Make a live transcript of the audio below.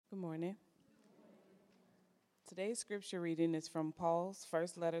Good morning. Today's scripture reading is from Paul's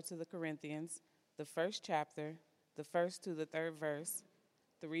first letter to the Corinthians, the first chapter, the first to the third verse.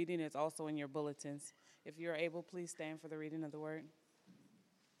 The reading is also in your bulletins. If you are able, please stand for the reading of the word.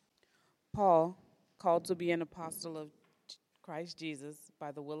 Paul, called to be an apostle of Christ Jesus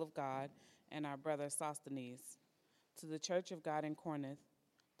by the will of God, and our brother Sosthenes, to the church of God in Corinth,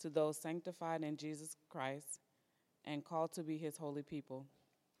 to those sanctified in Jesus Christ and called to be his holy people,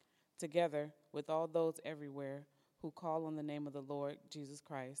 together with all those everywhere who call on the name of the Lord Jesus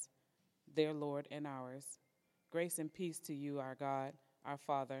Christ, their Lord and ours. Grace and peace to you, our God, our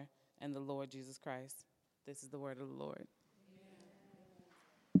Father, and the Lord Jesus Christ. This is the word of the Lord.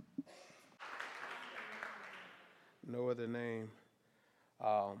 No other name.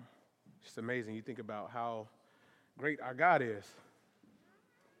 It's amazing. You think about how great our God is.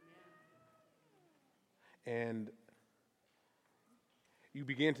 And you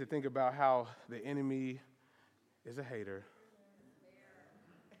begin to think about how the enemy is a hater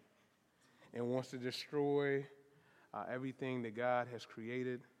and wants to destroy everything that God has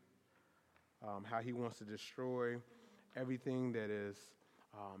created, how he wants to destroy everything that is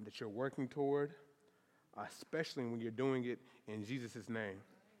that you're working toward, especially when you're doing it in Jesus' name.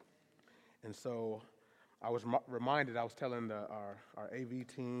 And so I was reminded, I was telling our AV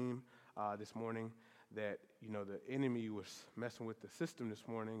team this morning that, the enemy was messing with the system this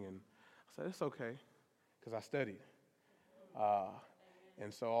morning, and I said, it's okay, because I studied.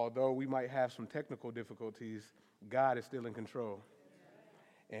 And so although we might have some technical difficulties, God is still in control.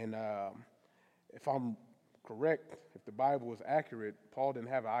 And if I'm correct, if the Bible is accurate, Paul didn't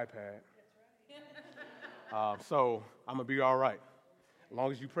have an iPad. So I'm going to be all right, as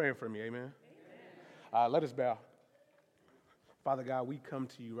long as you're praying for me, amen? Let us bow. Father God, we come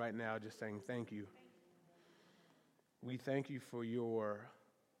to you right now just saying thank you. We thank you for your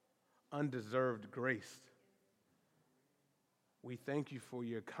undeserved grace. We thank you for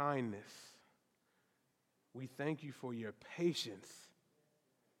your kindness. We thank you for your patience.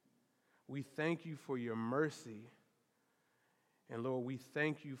 We thank you for your mercy. And Lord, we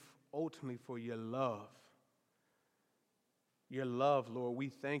thank you ultimately for your love. Your love, Lord, we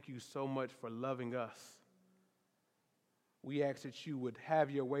thank you so much for loving us. We ask that you would have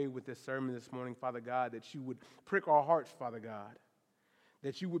your way with this sermon this morning, Father God, that you would prick our hearts, Father God,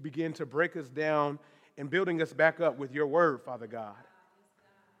 that you would begin to break us down and building us back up with your word, Father God.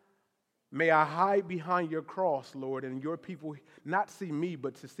 May I hide behind your cross, Lord, and your people not see me,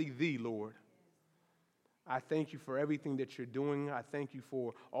 but to see thee, Lord. I thank you for everything that you're doing. I thank you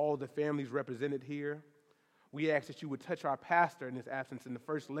for all the families represented here. We ask that you would touch our pastor in his absence and the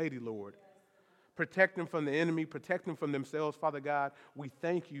first lady, Lord. Protect them from the enemy, protect them from themselves, Father God. We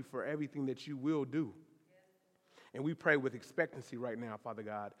thank you for everything that you will do. And we pray with expectancy right now, Father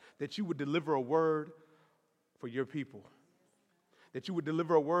God, that you would deliver a word for your people. That you would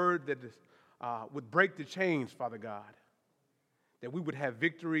deliver a word that would break the chains, Father God. That we would have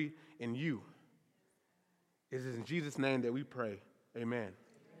victory in you. It is in Jesus' name that we pray. Amen.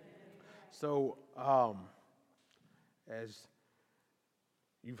 So, as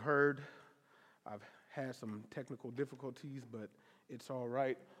you've heard, I've had some technical difficulties, but it's all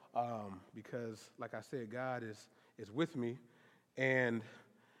right because, like I said, God is with me. And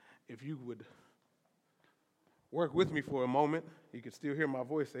if you would work with me for a moment, you can still hear my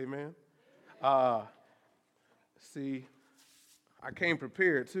voice, amen? See, I came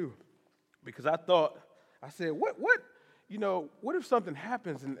prepared, too, because I said, what if something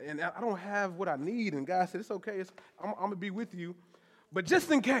happens and I don't have what I need? And God said, it's okay, I'm going to be with you, but just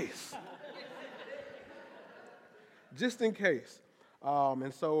in case. Just in case.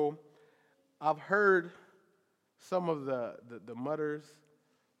 And so I've heard some of the mutters.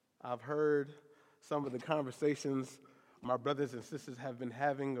 I've heard some of the conversations my brothers and sisters have been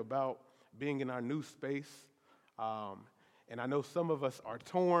having about being in our new space. And I know some of us are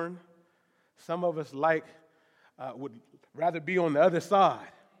torn. Some of us would rather be on the other side.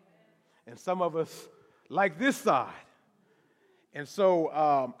 And some of us like this side. And so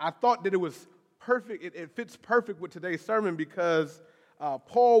I thought that it was perfect. It fits perfect with today's sermon because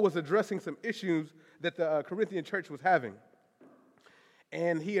Paul was addressing some issues that the Corinthian church was having.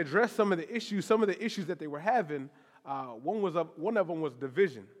 And he addressed some of the issues that they were having. One of them was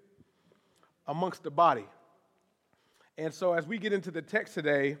division amongst the body. And so as we get into the text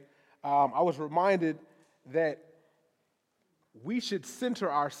today, I was reminded that we should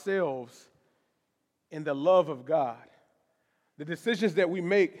center ourselves in the love of God. The decisions that we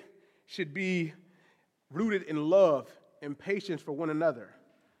make should be rooted in love and patience for one another.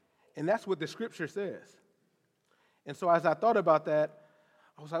 And that's what the scripture says. And so as I thought about that,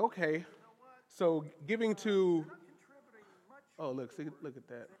 I was like, okay. So giving to, oh, look, see, look at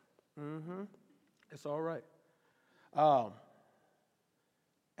that. It's all right.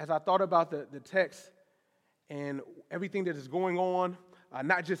 As I thought about the text and everything that is going on,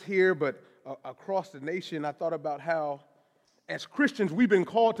 not just here, but across the nation, I thought about how, as Christians, we've been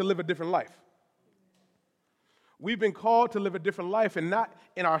called to live a different life. We've been called to live a different life, and not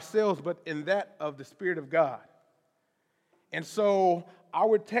in ourselves, but in that of the Spirit of God. And so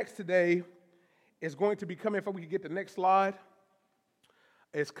our text today is going to be coming, if we could get the next slide,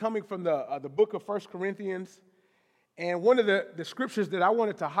 it's coming from the book of 1 Corinthians. And one of the scriptures that I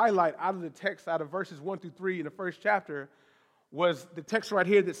wanted to highlight out of the text, out of verses 1 through 3 in the first chapter, was the text right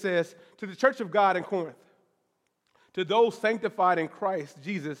here that says, "To the church of God in Corinth, to those sanctified in Christ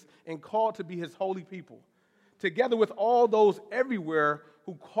Jesus and called to be his holy people, together with all those everywhere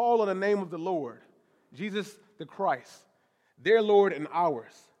who call on the name of the Lord, Jesus the Christ, their Lord and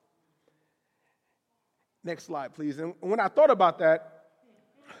ours." Next slide, please. And when I thought about that,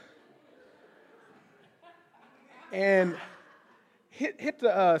 and hit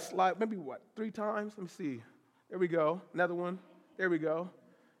the slide, maybe 3 times? Let me see. There we go. Another one. There we go.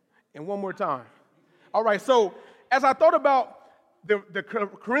 And one more time. All right, so as I thought about the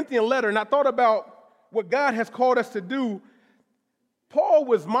Corinthian letter, and I thought about what God has called us to do, Paul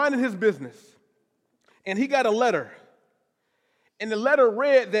was minding his business, and he got a letter. And the letter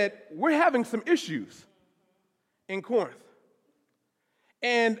read that we're having some issues in Corinth.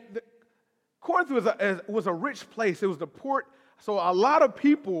 And Corinth was a rich place. It was the port, so a lot of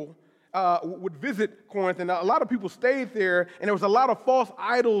people would visit Corinth, and a lot of people stayed there, and there was a lot of false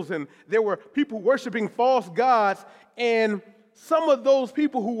idols, and there were people worshiping false gods, and some of those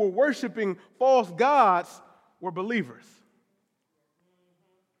people who were worshiping false gods were believers,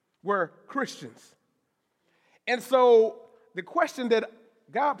 were Christians. And so the question that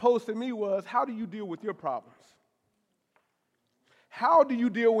God posed to me was, how do you deal with your problems? How do you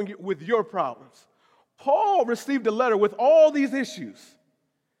deal with your problems? Paul received a letter with all these issues.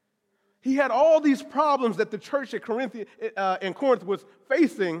 He had all these problems that the church at in Corinth was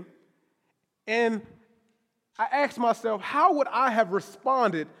facing, and I asked myself, how would I have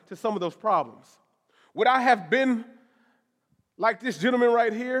responded to some of those problems? Would I have been like this gentleman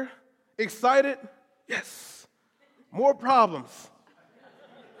right here, excited? Yes, more problems.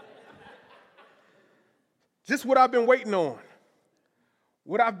 Just what I've been waiting on.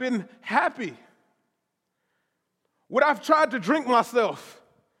 Would I have been happy? Would I have tried to drink myself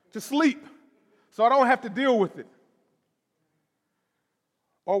to sleep so I don't have to deal with it?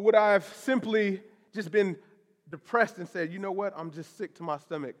 Or would I have simply just been depressed and said, you know what, I'm just sick to my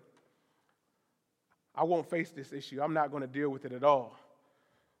stomach. I won't face this issue. I'm not going to deal with it at all.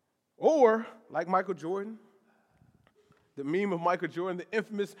 Or, like Michael Jordan, the meme of Michael Jordan, the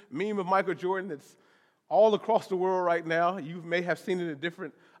infamous meme of Michael Jordan that's all across the world right now. You may have seen it in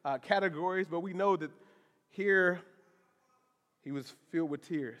different categories, but we know that here he was filled with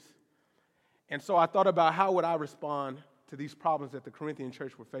tears. And so I thought about how would I respond to these problems that the Corinthian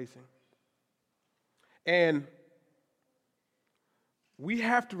church were facing. And we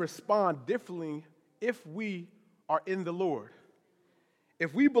have to respond differently if we are in the Lord.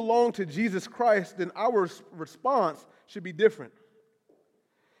 If we belong to Jesus Christ, then our response should be different.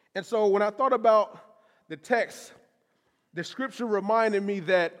 And so when I thought about the text, the scripture reminded me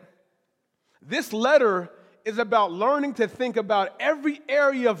that this letter is about learning to think about every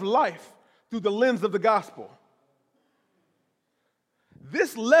area of life through the lens of the gospel.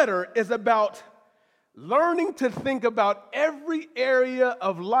 This letter is about learning to think about every area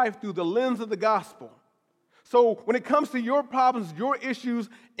of life through the lens of the gospel. So when it comes to your problems, your issues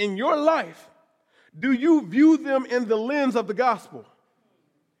in your life, do you view them in the lens of the gospel?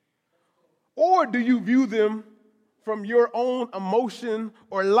 Or do you view them from your own emotion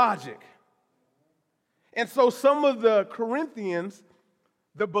or logic? And so some of the Corinthians,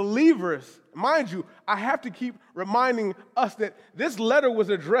 the believers, mind you, I have to keep reminding us that this letter was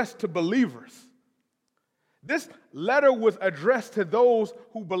addressed to believers. This letter was addressed to those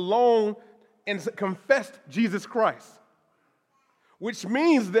who belong and confessed Jesus Christ, which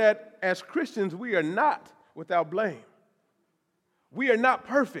means that as Christians, we are not without blame. We are not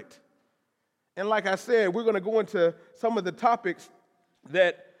perfect. And like I said, we're going to go into some of the topics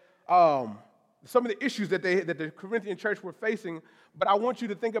that, some of the issues that the Corinthian church were facing. But I want you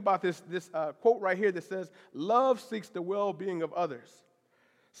to think about this quote right here that says, "Love seeks the well-being of others."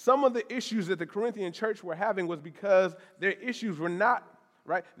 Some of the issues that the Corinthian church were having was because their issues were not,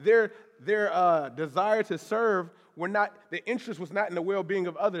 right? Their desire to serve were not, the interest was not in the well-being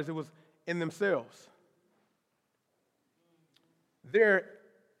of others, it was in themselves. Their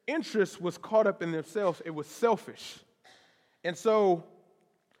interest was caught up in themselves. It was selfish. And so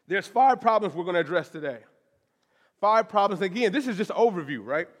there's 5 problems we're going to address today. 5 problems. Again, this is just an overview,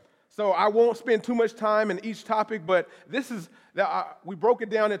 right? So I won't spend too much time in each topic, but we broke it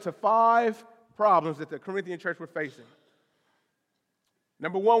down into 5 problems that the Corinthian church were facing.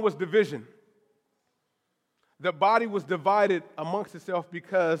 Number 1 was division. The body was divided amongst itself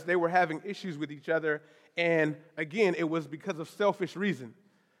because they were having issues with each other, and again, it was because of selfish reason.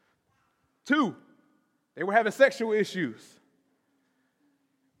 2, they were having sexual issues.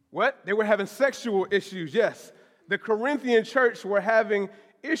 What? They were having sexual issues, yes. The Corinthian church were having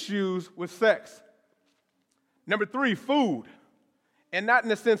issues with sex. Number 3, food. And not in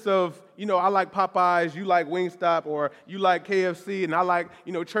the sense of, I like Popeyes, you like Wingstop, or you like KFC, and I like,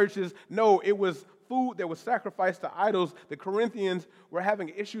 churches. No, it was food that was sacrificed to idols. The Corinthians were having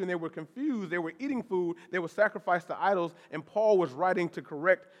an issue, and they were confused. They were eating food that was sacrificed to idols, and Paul was writing to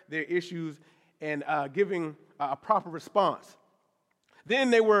correct their issues and giving a proper response.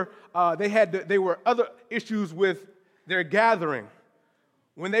 Then there were other issues with their gathering.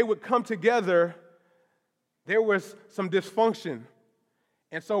 When they would come together, there was some dysfunction.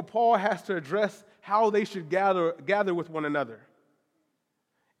 And so Paul has to address how they should gather with one another.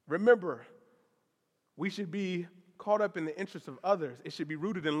 Remember, we should be caught up in the interests of others. It should be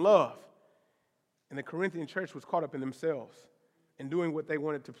rooted in love. And the Corinthian church was caught up in themselves and doing what they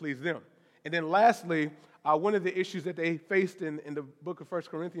wanted to please them. And then lastly, one of the issues that they faced in the book of 1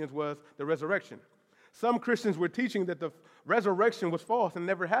 Corinthians was the resurrection. Some Christians were teaching that the resurrection was false and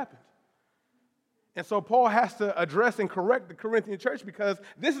never happened. And so Paul has to address and correct the Corinthian church because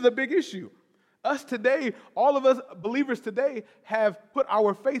this is a big issue. Us today, all of us believers today, have put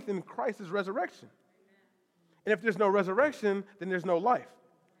our faith in Christ's resurrection. And if there's no resurrection, then there's no life.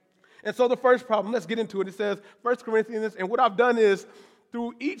 And so the first problem, let's get into it. It says, 1 Corinthians, and what I've done is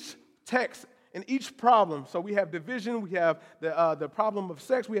through each text and each problem, so we have division, we have the problem of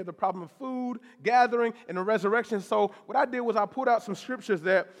sex, we have the problem of food, gathering, and the resurrection. So what I did was I pulled out some scriptures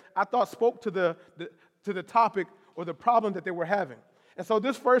that I thought spoke to the topic or the problem that they were having. And so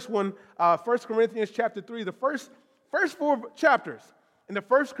this first one, 1 Corinthians chapter 3, the first 4 chapters in the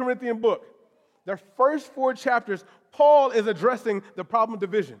 1 Corinthian book, the first 4 chapters, Paul is addressing the problem of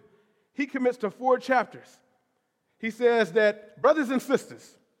division. He commits to 4 chapters. He says that, brothers and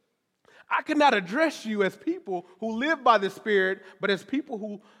sisters, I cannot address you as people who live by the Spirit, but as people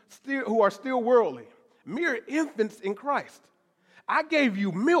who are still worldly, mere infants in Christ. I gave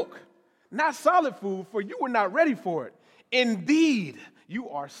you milk, not solid food, for you were not ready for it. Indeed, you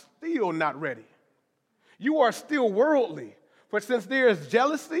are still not ready. You are still worldly. For since there is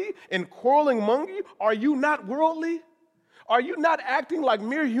jealousy and quarreling among you, are you not worldly? Are you not acting like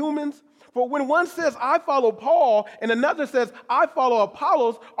mere humans? For when one says, I follow Paul, and another says, I follow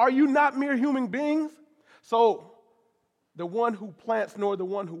Apollos, are you not mere human beings? So the one who plants nor the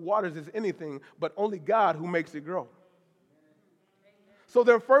one who waters is anything, but only God who makes it grow. So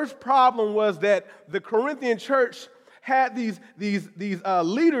their first problem was that the Corinthian church had these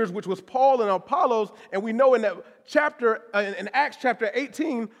leaders, which was Paul and Apollos, and we know in that chapter, in Acts chapter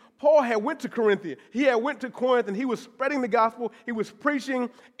 18, Paul had went to Corinth. He had went to Corinth, and he was spreading the gospel. He was preaching,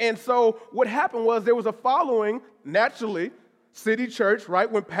 and so what happened was there was a following, naturally, city church, right?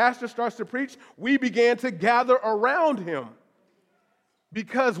 When pastor starts to preach, we began to gather around him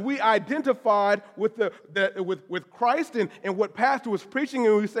because we identified with with Christ and what pastor was preaching,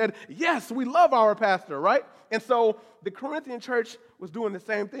 and we said, yes, we love our pastor, right? And so the Corinthian church was doing the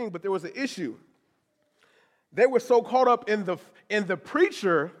same thing, but there was an issue. They were so caught up in the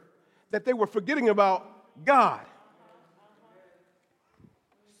preacher that they were forgetting about God.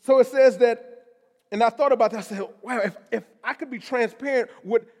 So it says that, and I thought about that, I said, wow, if I could be transparent,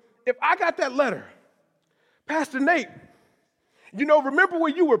 if I got that letter, Pastor Nate, remember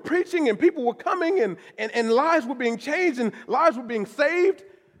when you were preaching and people were coming and lives were being changed and lives were being saved?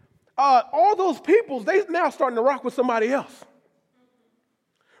 All those people, they now starting to rock with somebody else.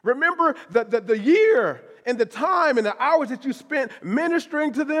 Remember the year and the time and the hours that you spent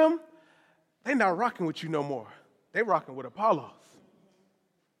ministering to them? They're not rocking with you no more. They're rocking with Apollos.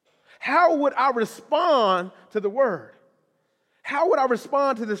 How would I respond to the word? How would I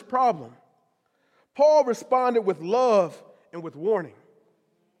respond to this problem? Paul responded with love and with warning.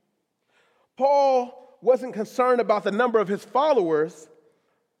 Paul wasn't concerned about the number of his followers,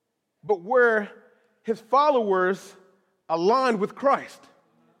 but where his followers aligned with Christ.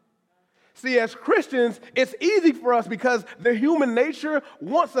 See, as Christians, it's easy for us because the human nature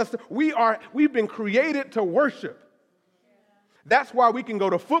wants us to, we've been created to worship. That's why we can go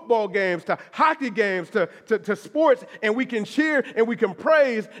to football games, to hockey games, to sports, and we can cheer and we can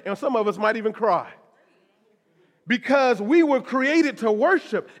praise, and some of us might even cry. Because we were created to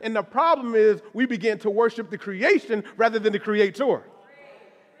worship, and the problem is we begin to worship the creation rather than the creator.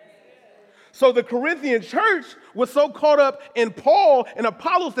 So the Corinthian church was so caught up in Paul and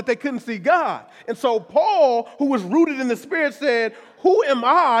Apollos that they couldn't see God. And so Paul, who was rooted in the Spirit, said, who am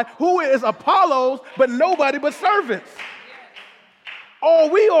I? Who is Apollos? But nobody but servants. All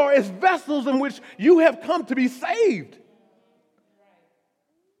we are is vessels in which you have come to be saved.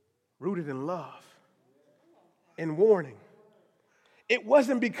 Rooted in love and warning. It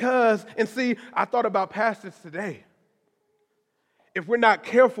wasn't because, and see, I thought about pastors today. If we're not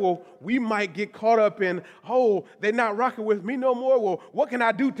careful, we might get caught up in, oh, they're not rocking with me no more. Well, what can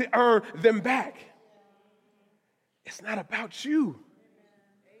I do to earn them back? It's not about you.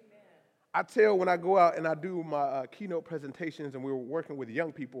 I tell when I go out and I do my keynote presentations and we're working with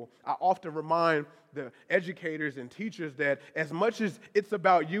young people, I often remind the educators and teachers that as much as it's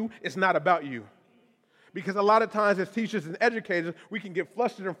about you, it's not about you. Because a lot of times as teachers and educators, we can get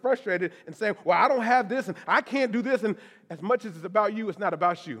flustered and frustrated and say, well, I don't have this and I can't do this. And as much as it's about you, it's not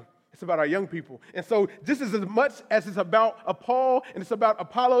about you. It's about our young people. And so just as much as it's about Paul and it's about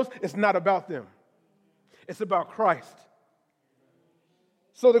Apollos, it's not about them. It's about Christ.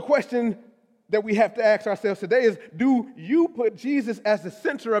 So the question that we have to ask ourselves today is, do you put Jesus as the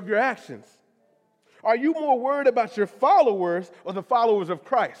center of your actions? Are you more worried about your followers or the followers of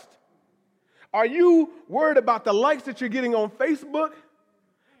Christ? Are you worried about the likes that you're getting on Facebook,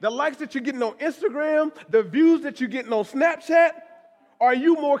 the likes that you're getting on Instagram, the views that you're getting on Snapchat? Are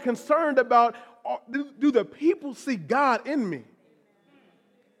you more concerned about, do the people see God in me?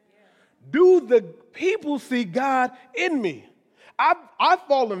 Do the people see God in me? I've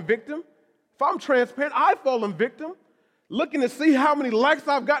fallen victim. If I'm transparent, I've fallen victim, looking to see how many likes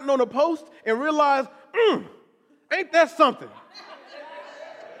I've gotten on a post and realize, ain't that something?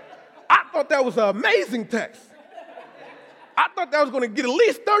 I thought that was an amazing text. I thought that was going to get at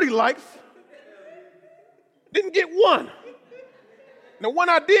least 30 likes. Didn't get one. The one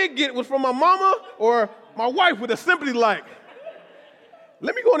I did get was from my mama or my wife with a sympathy like.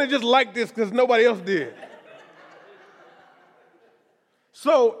 Let me go in and just like this because nobody else did.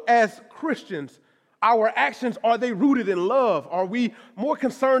 So as Christians, our actions, are they rooted in love? Are we more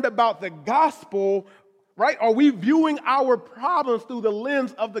concerned about the gospel, right? Are we viewing our problems through the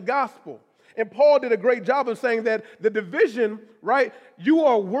lens of the gospel? And Paul did a great job of saying that the division, right? You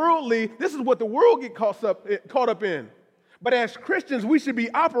are worldly. This is what the world get caught up in. But as Christians, we should be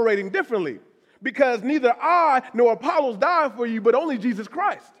operating differently because neither I nor Apollos died for you, but only Jesus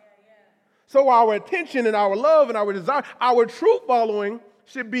Christ. So our attention and our love and our desire, our true following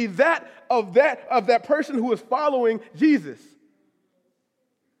should be that of that person who is following Jesus.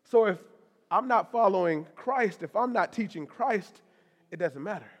 So if I'm not following Christ, if I'm not teaching Christ, it doesn't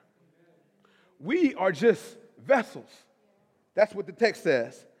matter. We are just vessels. That's what the text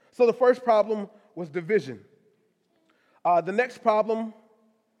says. So the first problem was division. The next problem,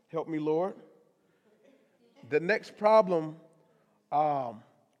 help me, Lord. The next problem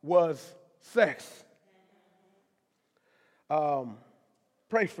was sex.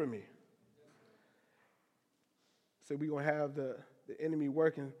 Pray for me. So we're going to have the enemy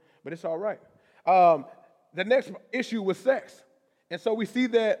working, but it's all right. The next issue was sex. And so we see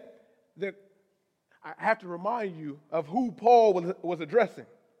that I have to remind you of who Paul was addressing.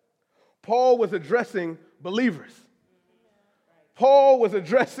 Paul was addressing believers. Paul was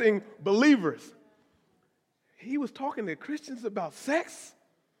addressing believers. He was talking to Christians about sex?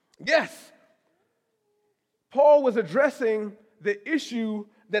 Yes. Paul was addressing the issue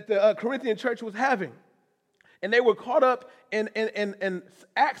that the Corinthian church was having. And they were caught up in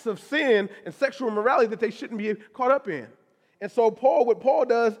acts of sin and sexual immorality that they shouldn't be caught up in. And so what Paul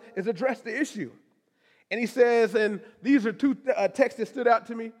does is address the issue. And he says, and these are two texts that stood out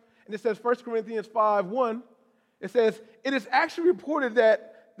to me, and it says 1 Corinthians 5:1, it says, it is actually reported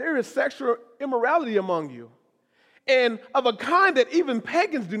that there is sexual immorality among you, and of a kind that even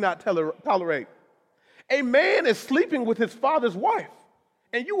pagans do not tolerate. A man is sleeping with his father's wife,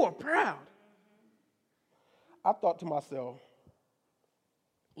 and you are proud. I thought to myself,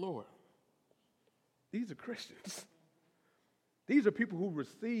 Lord, these are Christians. These are people who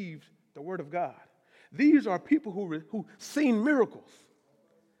received the word of God. These are people who seen miracles.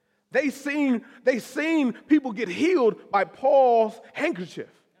 They seen people get healed by Paul's handkerchief.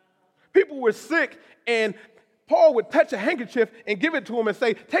 People were sick, and Paul would touch a handkerchief and give it to them and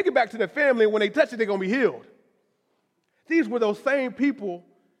say, take it back to their family, and when they touch it, they're going to be healed. These were those same people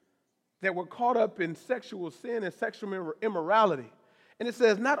that were caught up in sexual sin and sexual immorality. And it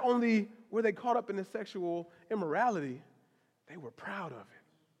says not only were they caught up in the sexual immorality, they were proud of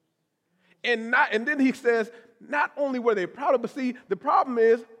it. And then he says, not only were they proud of it, but see, the problem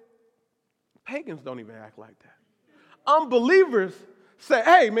is pagans don't even act like that. Unbelievers say,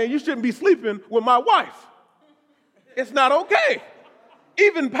 hey, man, you shouldn't be sleeping with my wife. It's not okay.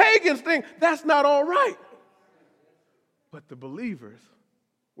 Even pagans think that's not all right. But the believers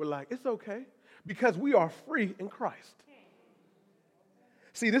were like, it's okay because we are free in Christ.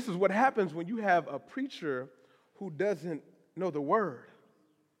 See, this is what happens when you have a preacher who doesn't know the word.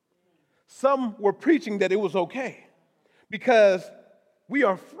 Some were preaching that it was okay because we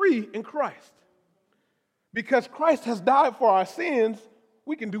are free in Christ. Because Christ has died for our sins,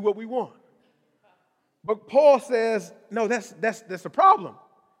 we can do what we want. But Paul says, no, that's a problem.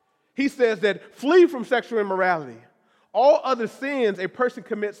 He says that flee from sexual immorality. All other sins a person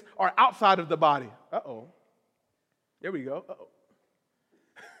commits are outside of the body. Uh-oh. There we go.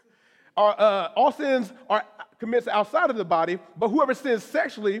 Uh-oh. All sins are commits outside of the body, but whoever sins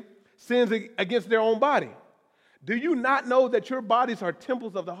sexually sins against their own body. Do you not know that your bodies are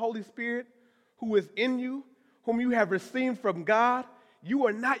temples of the Holy Spirit who is in you, whom you have received from God? You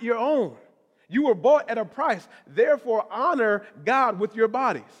are not your own. You were bought at a price. Therefore, honor God with your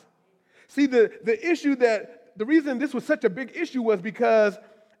bodies. See, the reason this was such a big issue was because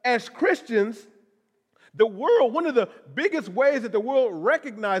as Christians, the world, one of the biggest ways that the world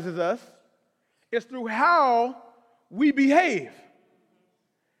recognizes us is through how we behave.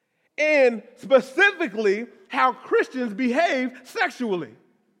 And specifically, how Christians behave sexually.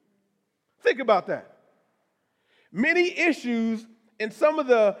 Think about that. Many issues in some of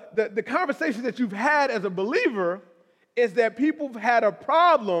the conversations that you've had as a believer is that people have had a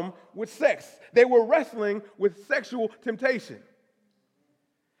problem with sex. They were wrestling with sexual temptation.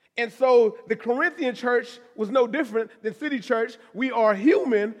 And so the Corinthian church was no different than City Church. We are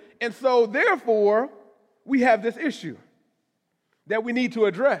human, and so therefore we have this issue that we need to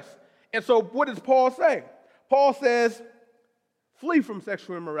address. And so what does Paul say? Paul says, flee from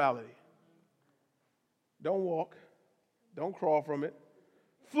sexual immorality. Don't walk. Don't crawl from it.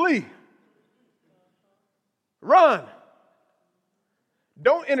 Flee. Run.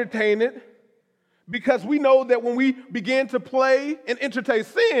 Don't entertain it, because we know that when we begin to play and entertain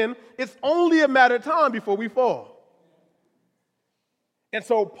sin, it's only a matter of time before we fall. And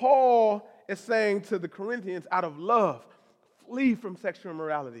so Paul is saying to the Corinthians, out of love, flee from sexual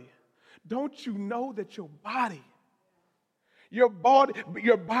immorality. Don't you know that your body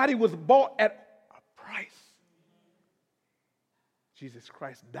was bought at a price? Jesus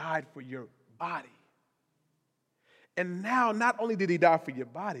Christ died for your body. And now, not only did he die for your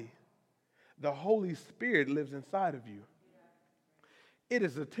body, the Holy Spirit lives inside of you. It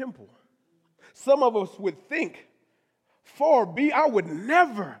is a temple. Some of us would think, I would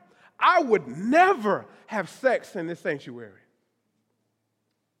never have sex in this sanctuary.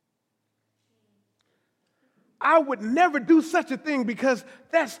 I would never do such a thing because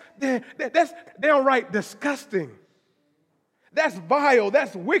that's downright disgusting. That's vile,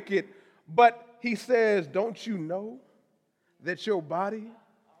 that's wicked. But he says, don't you know that your body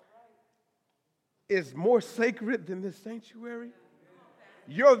is more sacred than this sanctuary?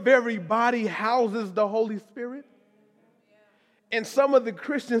 Your very body houses the Holy Spirit. And some of the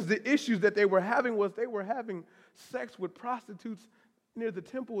Christians, the issues that they were having was they were having sex with prostitutes near the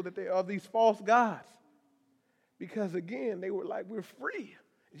temple of these false gods. Because again, they were like, we're free.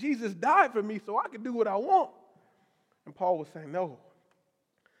 Jesus died for me so I can do what I want. And Paul was saying, no,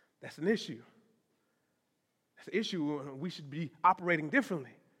 that's an issue. That's an issue. We should be operating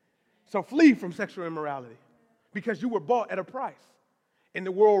differently. So flee from sexual immorality because you were bought at a price. And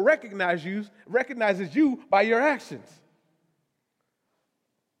the world recognizes you by your actions.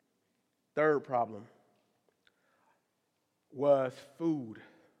 Third problem was food.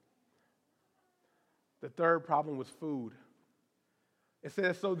 The third problem was food. It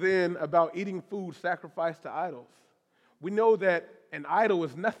says, so then about eating food sacrificed to idols. We know that an idol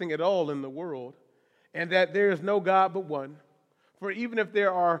is nothing at all in the world, and that there is no God but one. For even if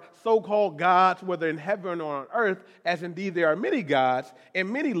there are so-called gods, whether in heaven or on earth, as indeed there are many gods and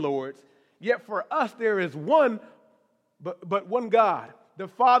many lords, yet for us there is one, but one God, the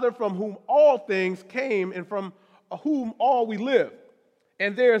Father, from whom all things came and from whom all we live.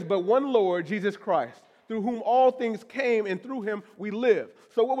 And there is but one Lord, Jesus Christ, through whom all things came and through him we live.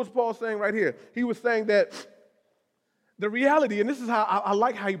 So what was Paul saying right here? He was saying that the reality, and this is how I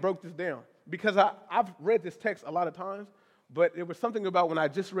like how he broke this down, because I've read this text a lot of times, but it was something about when I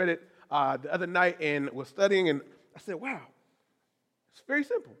just read it the other night and was studying, and I said, wow, it's very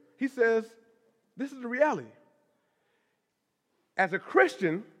simple. he says, this is the reality. As a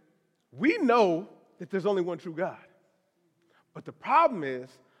Christian, we know that there's only one true God. But the problem is,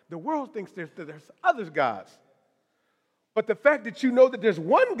 the world thinks there's other gods. But the fact that you know that there's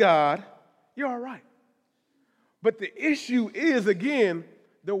one God, you're all right. But the issue is, again,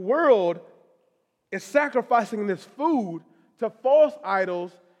 the world is sacrificing this food to false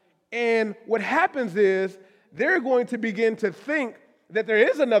idols, and what happens is they're going to begin to think that there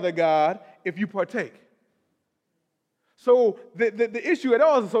is another God if you partake. So the issue at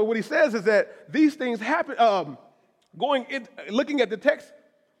all is, so what he says is that these things happen, looking at the text,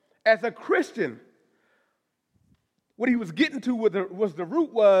 as a Christian, what he was getting to was the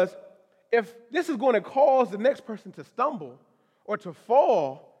root was, if this is going to cause the next person to stumble or to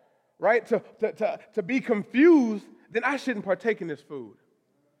fall, right, to be confused, then I shouldn't partake in this food.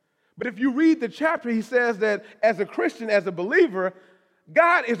 But if you read the chapter, he says that as a Christian, as a believer,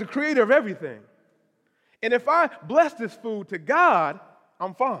 God is the creator of everything. And if I bless this food to God,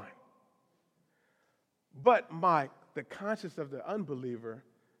 I'm fine. But the conscience of the unbeliever,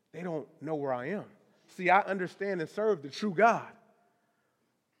 they don't know where I am. See, I understand and serve the true God,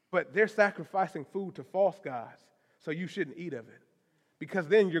 but they're sacrificing food to false gods, so you shouldn't eat of it, because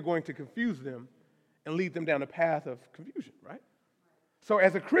then you're going to confuse them and lead them down a path of confusion, right? So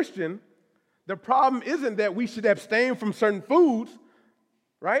as a Christian, the problem isn't that we should abstain from certain foods,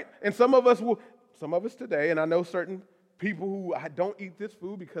 right? And some of us today, and I know certain people who don't eat this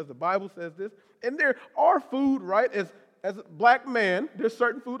food because the Bible says this, and there are food, right, as a black man, there's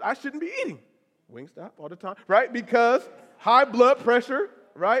certain food I shouldn't be eating. Wingstop all the time, right? Because high blood pressure,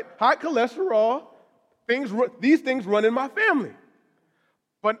 right? High cholesterol, these things run in my family.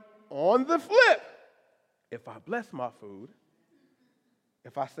 But on the flip, if I bless my food,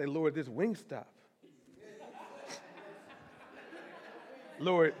 if I say, Lord, this Wingstop,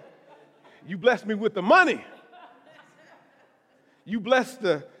 Lord, you bless me with the money. You bless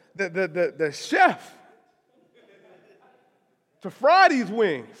the chef to fry these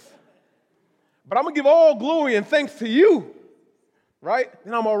wings. But I'm going to give all glory and thanks to you, right?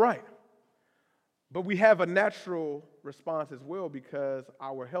 Then I'm all right. But we have a natural response as well because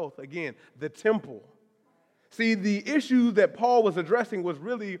our health, again, the temple. See, the issue that Paul was addressing was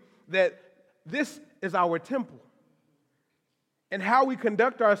really that this is our temple. And how we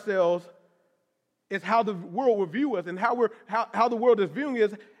conduct ourselves is how the world will view us, and how the world is viewing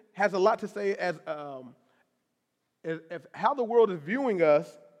us has a lot to say as if how the world is viewing us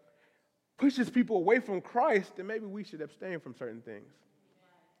pushes people away from Christ, then maybe we should abstain from certain things.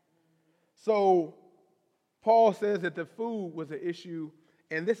 So Paul says that the food was an issue,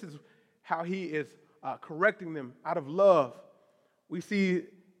 and this is how he is correcting them out of love. We see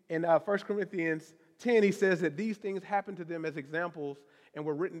in 1 Corinthians 10, he says that these things happened to them as examples and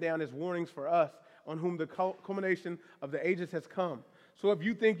were written down as warnings for us, on whom the culmination of the ages has come. So if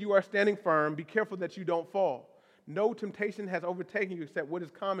you think you are standing firm, be careful that you don't fall. No temptation has overtaken you except what is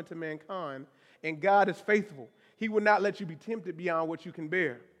common to mankind, and God is faithful. He will not let you be tempted beyond what you can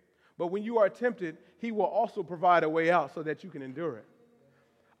bear. But when you are tempted, he will also provide a way out so that you can endure it.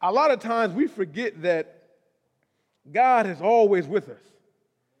 A lot of times we forget that God is always with us.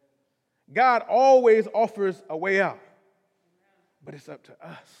 God always offers a way out. But it's up to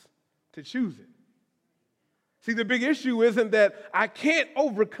us to choose it. See, the big issue isn't that I can't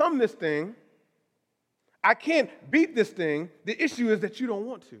overcome this thing. I can't beat this thing. The issue is that you don't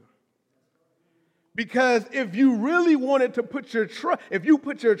want to. Because if you really wanted to put your trust, if you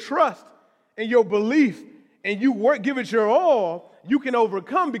put your trust and your belief and you give it your all, you can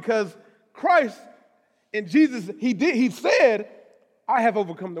overcome, because Christ and Jesus, he said, I have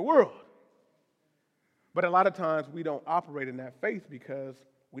overcome the world. But a lot of times we don't operate in that faith because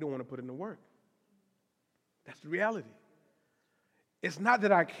we don't want to put in the work. That's the reality. It's not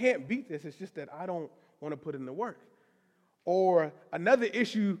that I can't beat this, it's just that I don't want to put in the work. Or another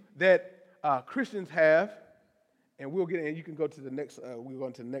issue that Christians have, and we'll get in, you can go to the next, we'll go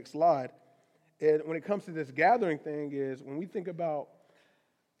into the next slide. And when it comes to this gathering thing is, when we think about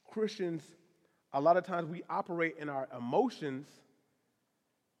Christians, a lot of times we operate in our emotions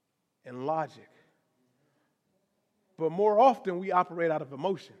and logic. But more often we operate out of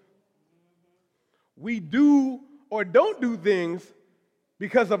emotion. We do or don't do things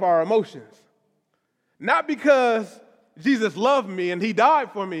because of our emotions. Not because Jesus loved me and he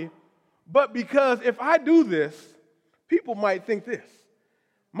died for me, but because if I do this, people might think this.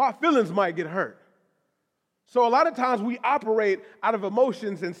 My feelings might get hurt. So a lot of times we operate out of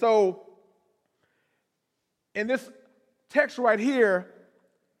emotions. And so in this text right here,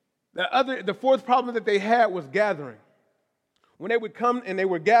 the fourth problem that they had was gathering. when they would come and they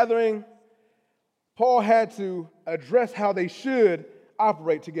were gathering, Paul had to address how they should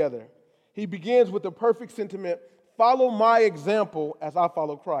operate together. He begins with the perfect sentiment, follow my example as I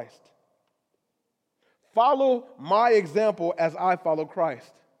follow Christ. Follow my example as I follow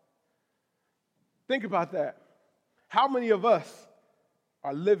Christ. Think about that. How many of us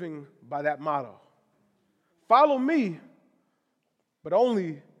are living by that motto? Follow me, but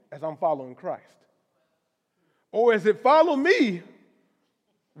only as I'm following Christ. Or is it follow me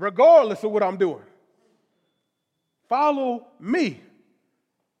regardless of what I'm doing? Follow me.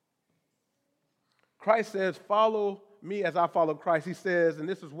 Christ says, follow me as I follow Christ. He says, and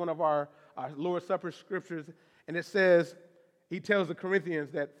this is one of our Lord's Supper scriptures, and it says, he tells the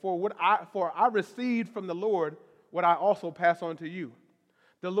Corinthians that for I received from the Lord what I also pass on to you.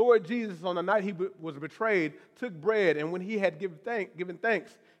 The Lord Jesus, on the night he was betrayed, took bread, and when he had given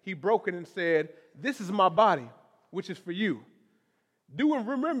thanks, he broke it and said, this is my body, which is for you. Do in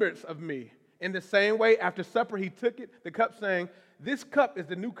remembrance of me. In the same way, after supper, he took the cup, saying, this cup is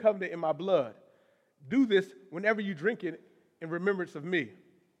the new covenant in my blood. Do this whenever you drink it in remembrance of me.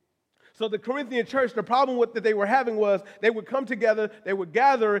 So the Corinthian church, the problem that they were having was they would come together, they would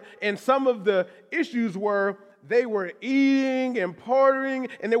gather, and some of the issues were they were eating and partying,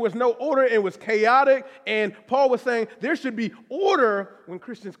 and there was no order, and it was chaotic. And Paul was saying there should be order when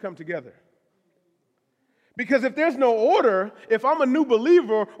Christians come together. Because if there's no order, if I'm a new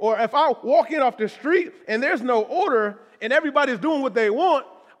believer, or if I walk in off the street and there's no order and everybody's doing what they want,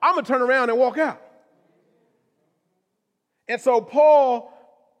 I'm going to turn around and walk out. And so Paul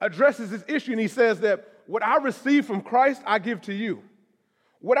addresses this issue, and he says that what I received from Christ, I give to you.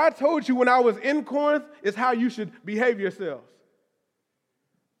 What I told you when I was in Corinth is how you should behave yourselves.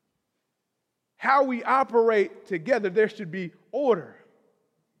 How we operate together, there should be order.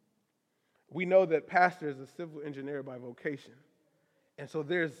 We know that pastor is a civil engineer by vocation. And so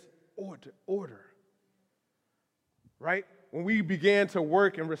there's order. Right? When we began to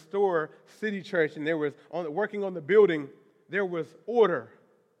work and restore City Church and there was working on the building, there was order.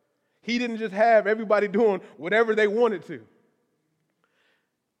 He didn't just have everybody doing whatever they wanted to.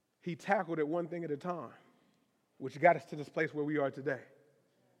 He tackled it one thing at a time, which got us to this place where we are today.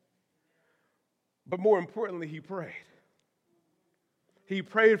 But more importantly, he prayed. He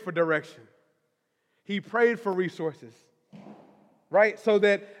prayed for direction. He prayed for resources, right? So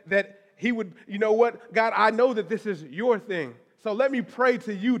that he would, you know what, God, I know that this is your thing. So let me pray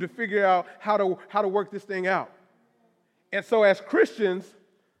to you to figure out how to work this thing out. And so as Christians,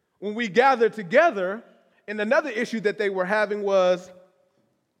 when we gathered together, and another issue that they were having was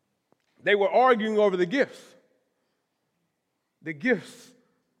they were arguing over the gifts. The gifts,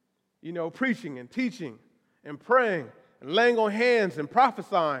 you know, preaching and teaching and praying and laying on hands and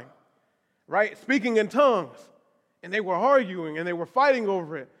prophesying, right? Speaking in tongues. And they were arguing and they were fighting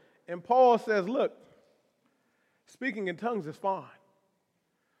over it. And Paul says, look, speaking in tongues is fine.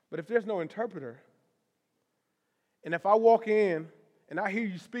 But if there's no interpreter, and if I walk in and I hear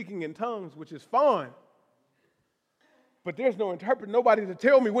you speaking in tongues, which is fine, but there's no interpreter, nobody to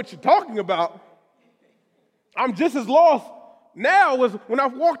tell me what you're talking about, I'm just as lost now as when I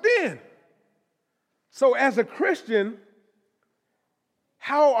walked in. So as a Christian,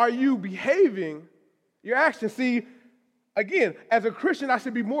 how are you behaving, your actions? See, again, as a Christian, I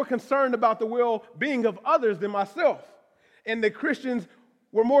should be more concerned about the well-being of others than myself. And the Christians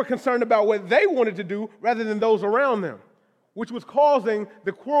were more concerned about what they wanted to do rather than those around them, which was causing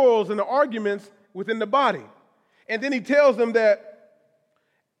the quarrels and the arguments within the body. And then he tells them that,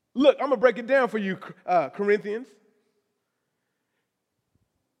 look, I'm going to break it down for you, Corinthians.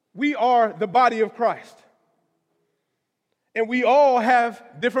 We are the body of Christ. And we all have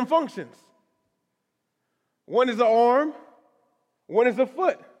different functions. One is an arm, one is a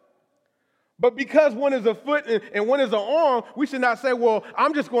foot. But because one is a foot and one is an arm, we should not say, well,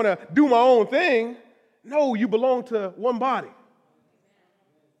 I'm just going to do my own thing. No, you belong to one body.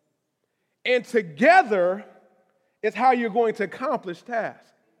 And together is how you're going to accomplish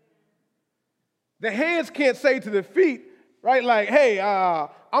tasks. The hands can't say to the feet, right, like, hey, I'm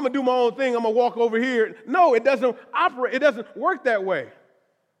going to do my own thing. I'm going to walk over here. No, it doesn't operate. It doesn't work that way.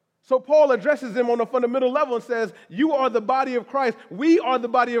 So Paul addresses them on a fundamental level and says, you are the body of Christ. We are the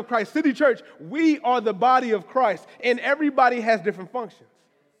body of Christ. City Church, we are the body of Christ. And everybody has different functions.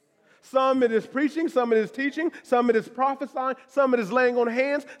 Some it is preaching, some it is teaching, some it is prophesying, some it is laying on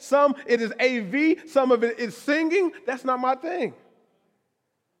hands, some it is AV, some of it is singing. That's not my thing.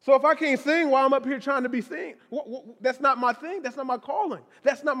 So if I can't sing while I'm up here trying to be seen, that's not my thing. That's not my calling.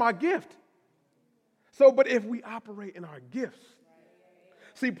 That's not my gift. So, but if we operate in our gifts,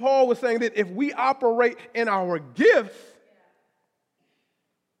 see, Paul was saying that if we operate in our gifts,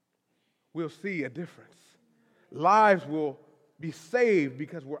 we'll see a difference. Lives will be saved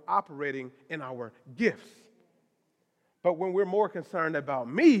because we're operating in our gifts. But when we're more concerned about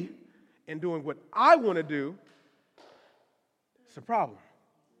me and doing what I want to do, it's a problem.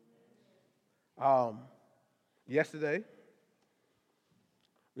 Yesterday,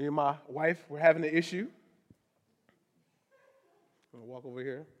 me and my wife were having an issue. I'm going to walk over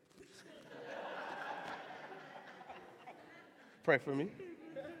here. Pray for me.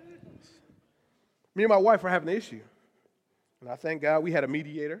 Me and my wife were having an issue. And I thank God we had a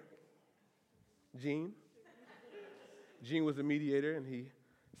mediator, Gene. Gene was the mediator, and he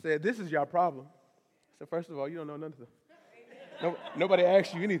said, "This is your problem." I said, "First of all, you don't know nothing. Nobody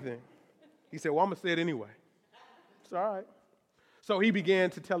asked you anything." He said, "Well, I'm going to say it anyway." It's all right. So he began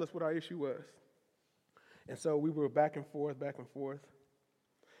to tell us what our issue was. And so we were back and forth.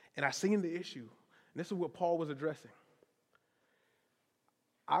 And I seen the issue. And this is what Paul was addressing.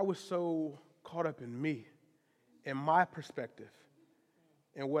 I was so caught up in me, in my perspective,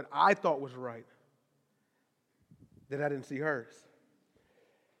 and what I thought was right, that I didn't see hers.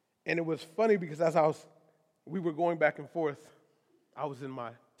 And it was funny because as we were going back and forth, I was in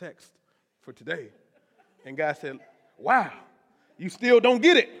my text for today. And God said, "Wow, you still don't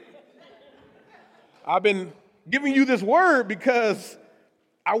get it. I've been giving you this word because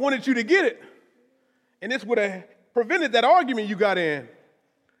I wanted you to get it. And this would have prevented that argument you got in.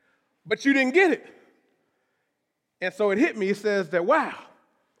 But you didn't get it." And so it hit me. It says that, wow,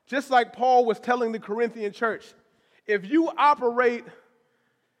 just like Paul was telling the Corinthian church, if you operate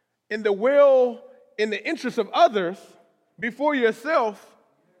in the interest of others before yourself,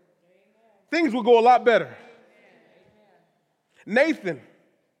 things will go a lot better. Nathan,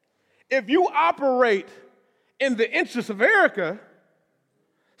 if you operate in the interest of Erica,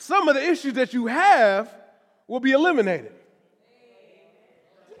 some of the issues that you have will be eliminated.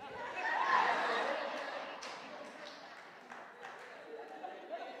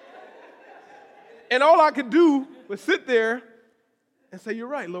 And all I could do was sit there and say, "You're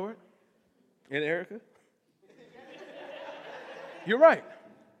right, Lord." And Erica, you're right.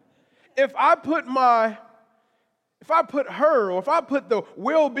 If I put her, or if I put the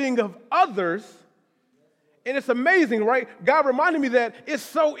well-being of others, and it's amazing, right? God reminded me that it's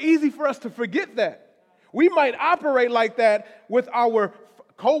so easy for us to forget that. We might operate like that with our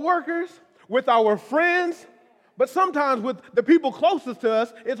coworkers, with our friends, but sometimes with the people closest to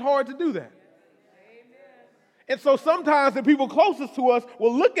us, it's hard to do that. And so sometimes the people closest to us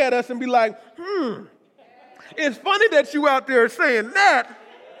will look at us and be like, it's funny that you out there saying that.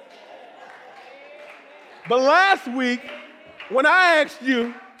 But last week, when I asked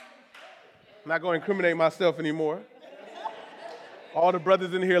you, I'm not going to incriminate myself anymore. All the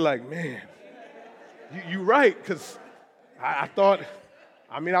brothers in here like, man, you right, because I thought,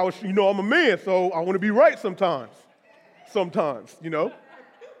 I'm a man, so I want to be right sometimes,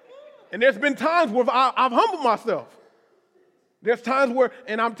 And there's been times where I've humbled myself. There's times where,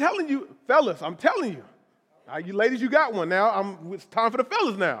 and I'm telling you, fellas, you ladies, you got one now. It's time for the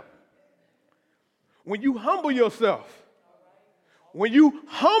fellas now. When you humble yourself,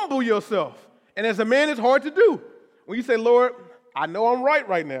 and as a man, it's hard to do. When you say, "Lord, I know I'm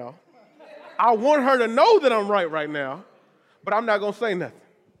right now. I want her to know that I'm right now, but I'm not going to say nothing."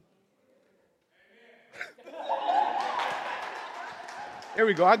 There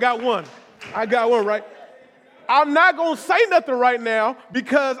we go. I got one, right? I'm not going to say nothing right now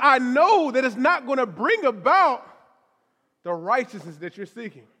because I know that it's not going to bring about the righteousness that you're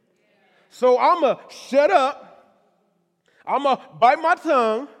seeking. So I'm going to shut up, I'm going to bite my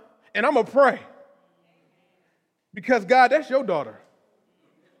tongue, and I'm going to pray. Because, God, that's your daughter.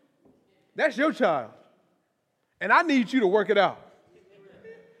 That's your child. And I need you to work it out.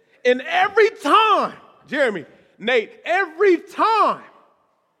 And every time, Jeremy, Nate, every time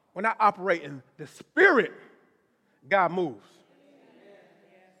when I operate in the Spirit, God moves.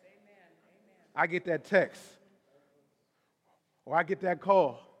 I get that text, or I get that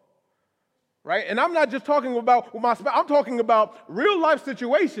call, right? And I'm not just talking about with my spouse. I'm talking about real life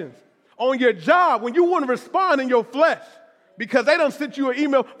situations on your job when you want to respond in your flesh because they done sent you an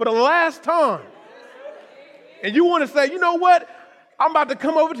email for the last time, and you want to say, "You know what? I'm about to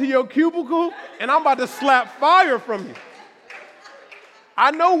come over to your cubicle and I'm about to slap fire from you." I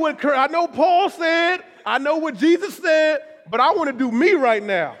know Paul said, I know what Jesus said, but I want to do me right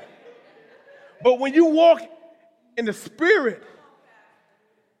now. But when you walk in the Spirit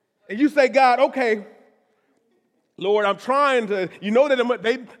and you say, "God, okay, Lord, I'm trying to," you know that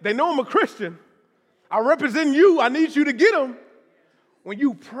they know I'm a Christian. I represent you. I need you to get them. When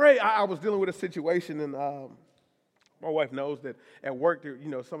you pray, I was dealing with a situation, and My wife knows that at work,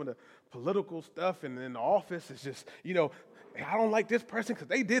 some of the political stuff and in the office is just, I don't like this person because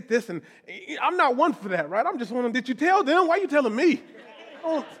they did this, and I'm not one for that, right? I'm just wondering, did you tell them? Why are you telling me?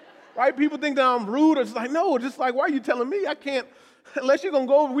 Right? People think that I'm rude. It's like, no, just like, why are you telling me? I can't, unless you're going to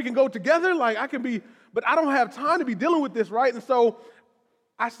go over, we can go together. Like, I can be, but I don't have time to be dealing with this, right? And so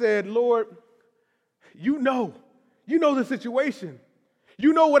I said, Lord, you know the situation.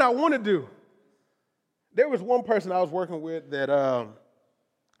 You know what I want to do. There was one person I was working with that,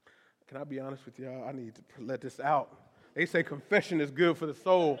 can I be honest with y'all? I need to let this out. They say confession is good for the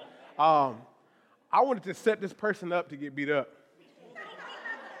soul. I wanted to set this person up to get beat up.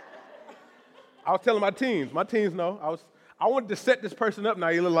 I was telling my teens know. I wanted to set this person up,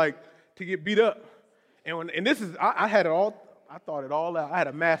 Naila, like to get beat up. And this is, I had it all, I thought it all out. I had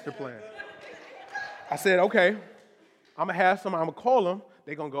a master plan. I said, okay, I'm going to call them.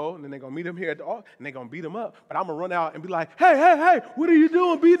 They're going to go, and then they're going to meet him here at the altar, and they're going to beat him up. But I'm going to run out and be like, hey, what are you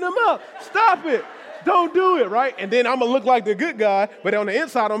doing beating him up? Stop it. Don't do it, right? And then I'm going to look like the good guy, but on the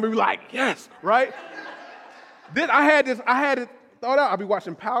inside, I'm going to be like, yes, right? Then I had it thought out. I'll be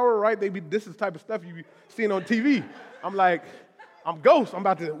watching Power, right? This is the type of stuff you be seeing on TV. I'm like, I'm Ghost. We're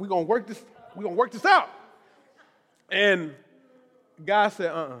going to work this out. And God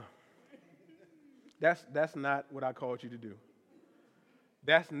said, That's not what I called you to do.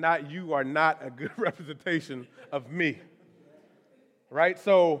 You are not a good representation of me. Right?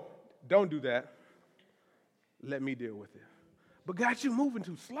 So don't do that. Let me deal with it. But God, you're moving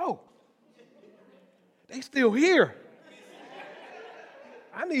too slow. They still here.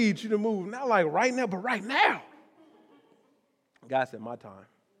 I need you to move, not like right now, but right now. God said, my time.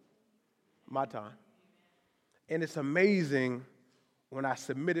 My time. And it's amazing when I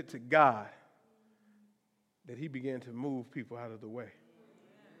submitted to God that he began to move people out of the way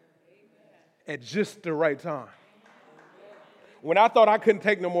at just the right time. When I thought I couldn't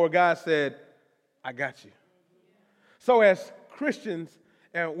take no more, God said, I got you. So as Christians,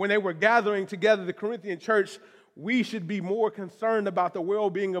 when they were gathering together, the Corinthian church, we should be more concerned about the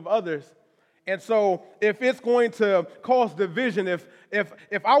well-being of others. And so if it's going to cause division, if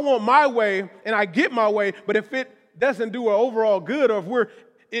I want my way and I get my way, but if it doesn't do an overall good, or if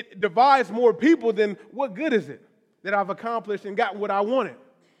it divides more people, then what good is it that I've accomplished and gotten what I wanted?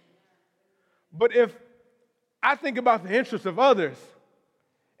 But if I think about the interests of others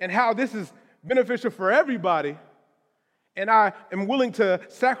and how this is beneficial for everybody, and I am willing to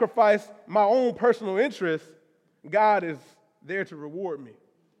sacrifice my own personal interests, God is there to reward me.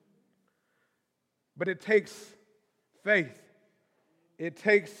 But it takes faith. It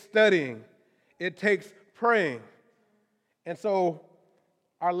takes studying. It takes praying. And so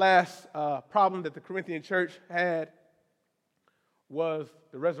our last problem that the Corinthian church had was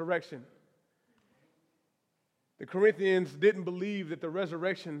the resurrection. The Corinthians didn't believe that the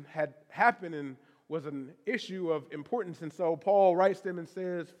resurrection had happened and was an issue of importance. And so Paul writes them and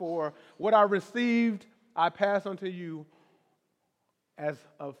says, for what I received, I pass on to you as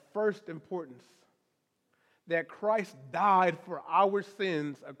of first importance, that Christ died for our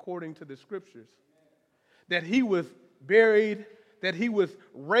sins according to the Scriptures, that he was buried, that he was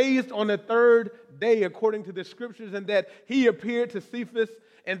raised on the third day according to the Scriptures, and that he appeared to Cephas,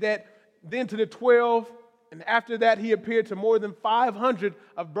 and that then to the 12, and after that he appeared to more than 500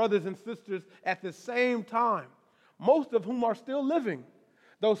 of brothers and sisters at the same time, most of whom are still living,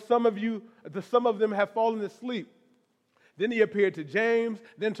 though some of them have fallen asleep. Then he appeared to James,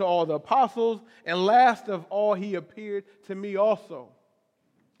 then to all the apostles, and last of all he appeared to me also,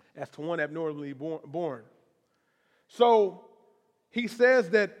 as to one abnormally born. So he says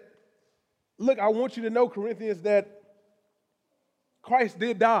that, look, I want you to know, Corinthians, that Christ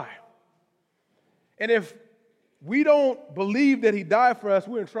did die. And if we don't believe that he died for us,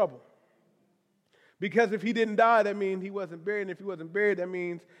 we're in trouble. Because if he didn't die, that means he wasn't buried. And if he wasn't buried, that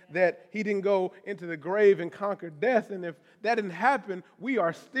means that he didn't go into the grave and conquer death. And if that didn't happen, we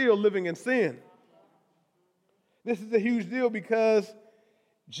are still living in sin. This is a huge deal because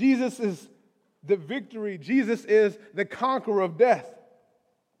Jesus is the victory. Jesus is the conqueror of death.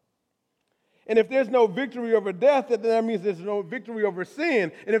 And if there's no victory over death, then that means there's no victory over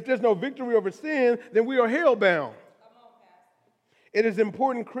sin. And if there's no victory over sin, then we are hell-bound. It is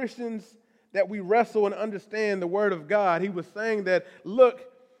important, Christians, that we wrestle and understand the Word of God. He was saying that, look,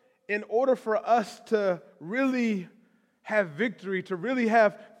 in order for us to really have victory, to really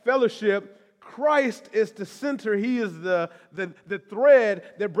have fellowship, Christ is the center. He is the thread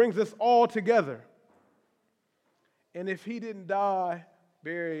that brings us all together. And if he didn't die,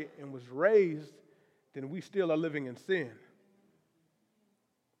 buried, and was raised, then we still are living in sin,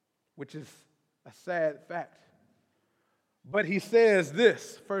 which is a sad fact. But he says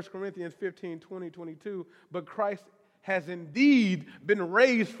this, 1 Corinthians 15, 20, 22, but Christ has indeed been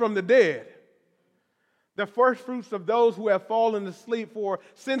raised from the dead, the first fruits of those who have fallen asleep. For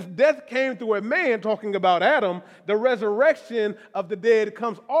since death came through a man, talking about Adam, the resurrection of the dead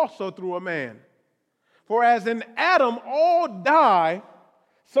comes also through a man. For as in Adam all die,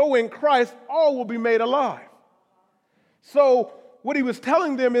 so in Christ all will be made alive. So what he was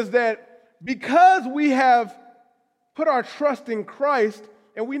telling them is that because we have put our trust in Christ,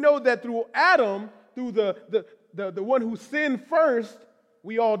 and we know that through Adam, through the one who sinned first,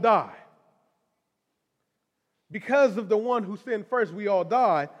 we all die. Because of the one who sinned first, we all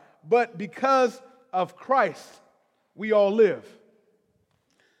die. But because of Christ, we all live.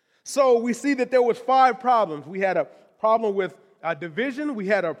 So we see that there was 5 problems. We had a problem with division. We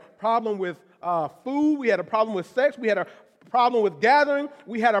had a problem with food. We had a problem with sex. We had a problem with gathering.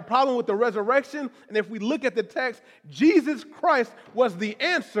 We had a problem with the resurrection. And if we look at the text, Jesus Christ was the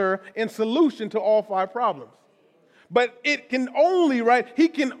answer and solution to all 5 problems. But it can only, he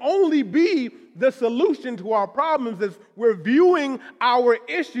can only be the solution to our problems as we're viewing our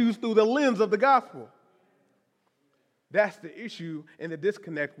issues through the lens of the gospel. That's the issue and the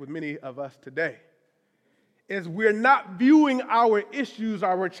disconnect with many of us today. Is we're not viewing our issues,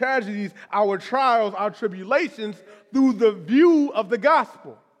 our tragedies, our trials, our tribulations through the view of the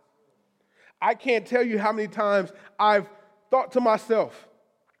gospel. I can't tell you how many times I've thought to myself,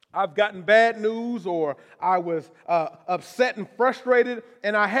 I've gotten bad news, or I was upset and frustrated,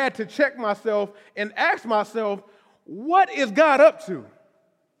 and I had to check myself and ask myself, what is God up to?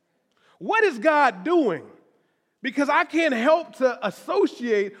 What is God doing? Because I can't help to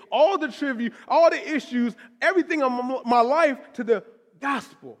associate all the trivia, all the issues, everything in my life to the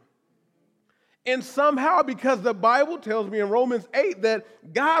gospel. And somehow, because the Bible tells me in Romans 8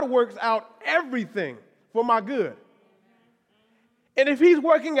 that God works out everything for my good. And if he's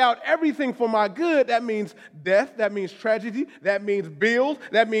working out everything for my good, that means death, that means tragedy, that means bills,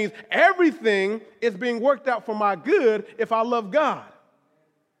 that means everything is being worked out for my good if I love God.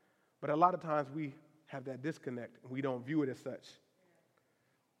 But a lot of times we have that disconnect and we don't view it as such,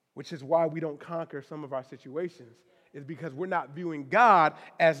 which is why we don't conquer some of our situations, is because we're not viewing God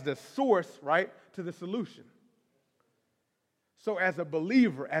as the source, to the solution. So as a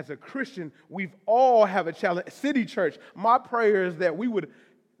believer, as a Christian, we've all have a challenge. City Church, my prayer is that we would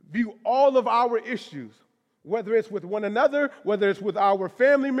view all of our issues, whether it's with one another, whether it's with our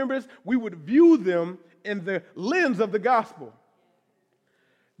family members, we would view them in the lens of the gospel.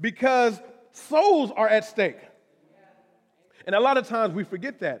 Because souls are at stake. And a lot of times we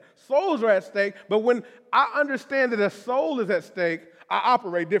forget that. Souls are at stake, but when I understand that a soul is at stake, I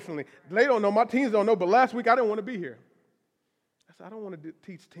operate differently. They don't know, my teens don't know, but last week I didn't want to be here. I don't want to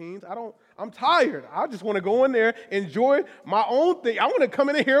teach teens. I'm tired. I just want to go in there, enjoy my own thing. I want to come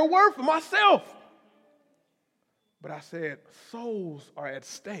in and hear a word for myself. But I said, souls are at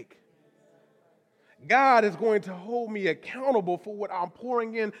stake. God is going to hold me accountable for what I'm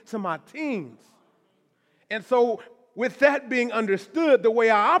pouring into my teens. And so with that being understood, the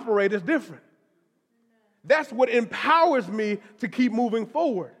way I operate is different. That's what empowers me to keep moving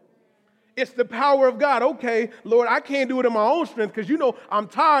forward. It's the power of God. Okay, Lord, I can't do it in my own strength because I'm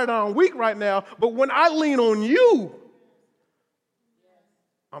tired and I'm weak right now. But when I lean on you,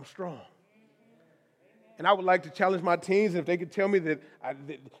 I'm strong. And I would like to challenge my teens if they could tell me that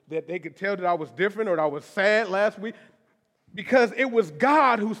they could tell that I was different or that I was sad last week, because it was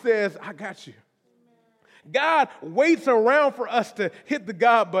God who says, I got you. God waits around for us to hit the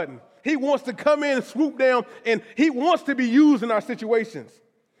God button. He wants to come in and swoop down, and he wants to be used in our situations.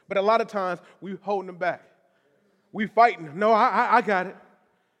 But a lot of times, we holding them back. We fighting. No, I got it.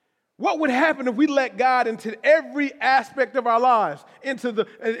 What would happen if we let God into every aspect of our lives, into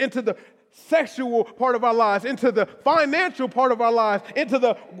the sexual part of our lives, into the financial part of our lives, into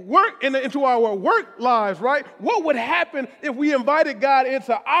the work, into our work lives, right? What would happen if we invited God in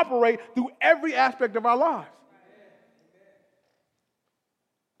to operate through every aspect of our lives?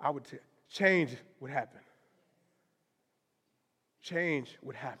 Change would happen. Change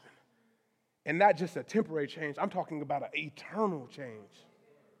would happen. And not just a temporary change. I'm talking about an eternal change.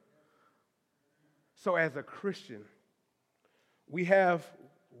 So as a Christian,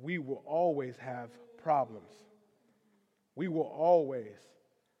 we will always have problems. We will always.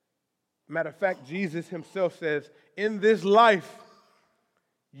 Matter of fact, Jesus himself says, in this life,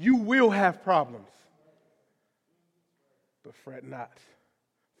 you will have problems. But fret not,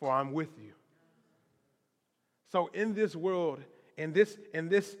 for I'm with you. So in this world, in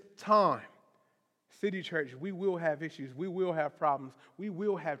this time, City Church, we will have issues. We will have problems. We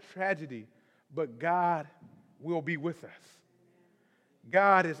will have tragedy. But God will be with us.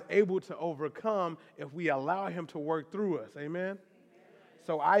 God is able to overcome if we allow him to work through us. Amen?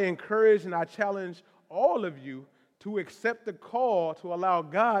 So I encourage and I challenge all of you to accept the call to allow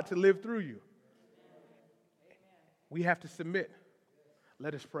God to live through you. We have to submit.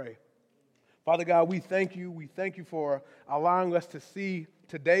 Let us pray. Father God, we thank you. We thank you for allowing us to see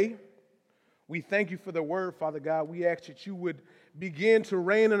today. We thank you for the word, Father God. We ask that you would begin to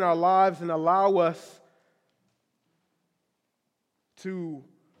reign in our lives and allow us to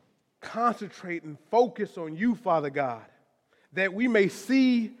concentrate and focus on you, Father God, that we may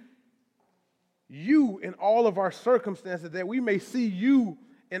see you in all of our circumstances, that we may see you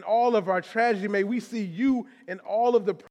in all of our tragedy. May we see you in all of the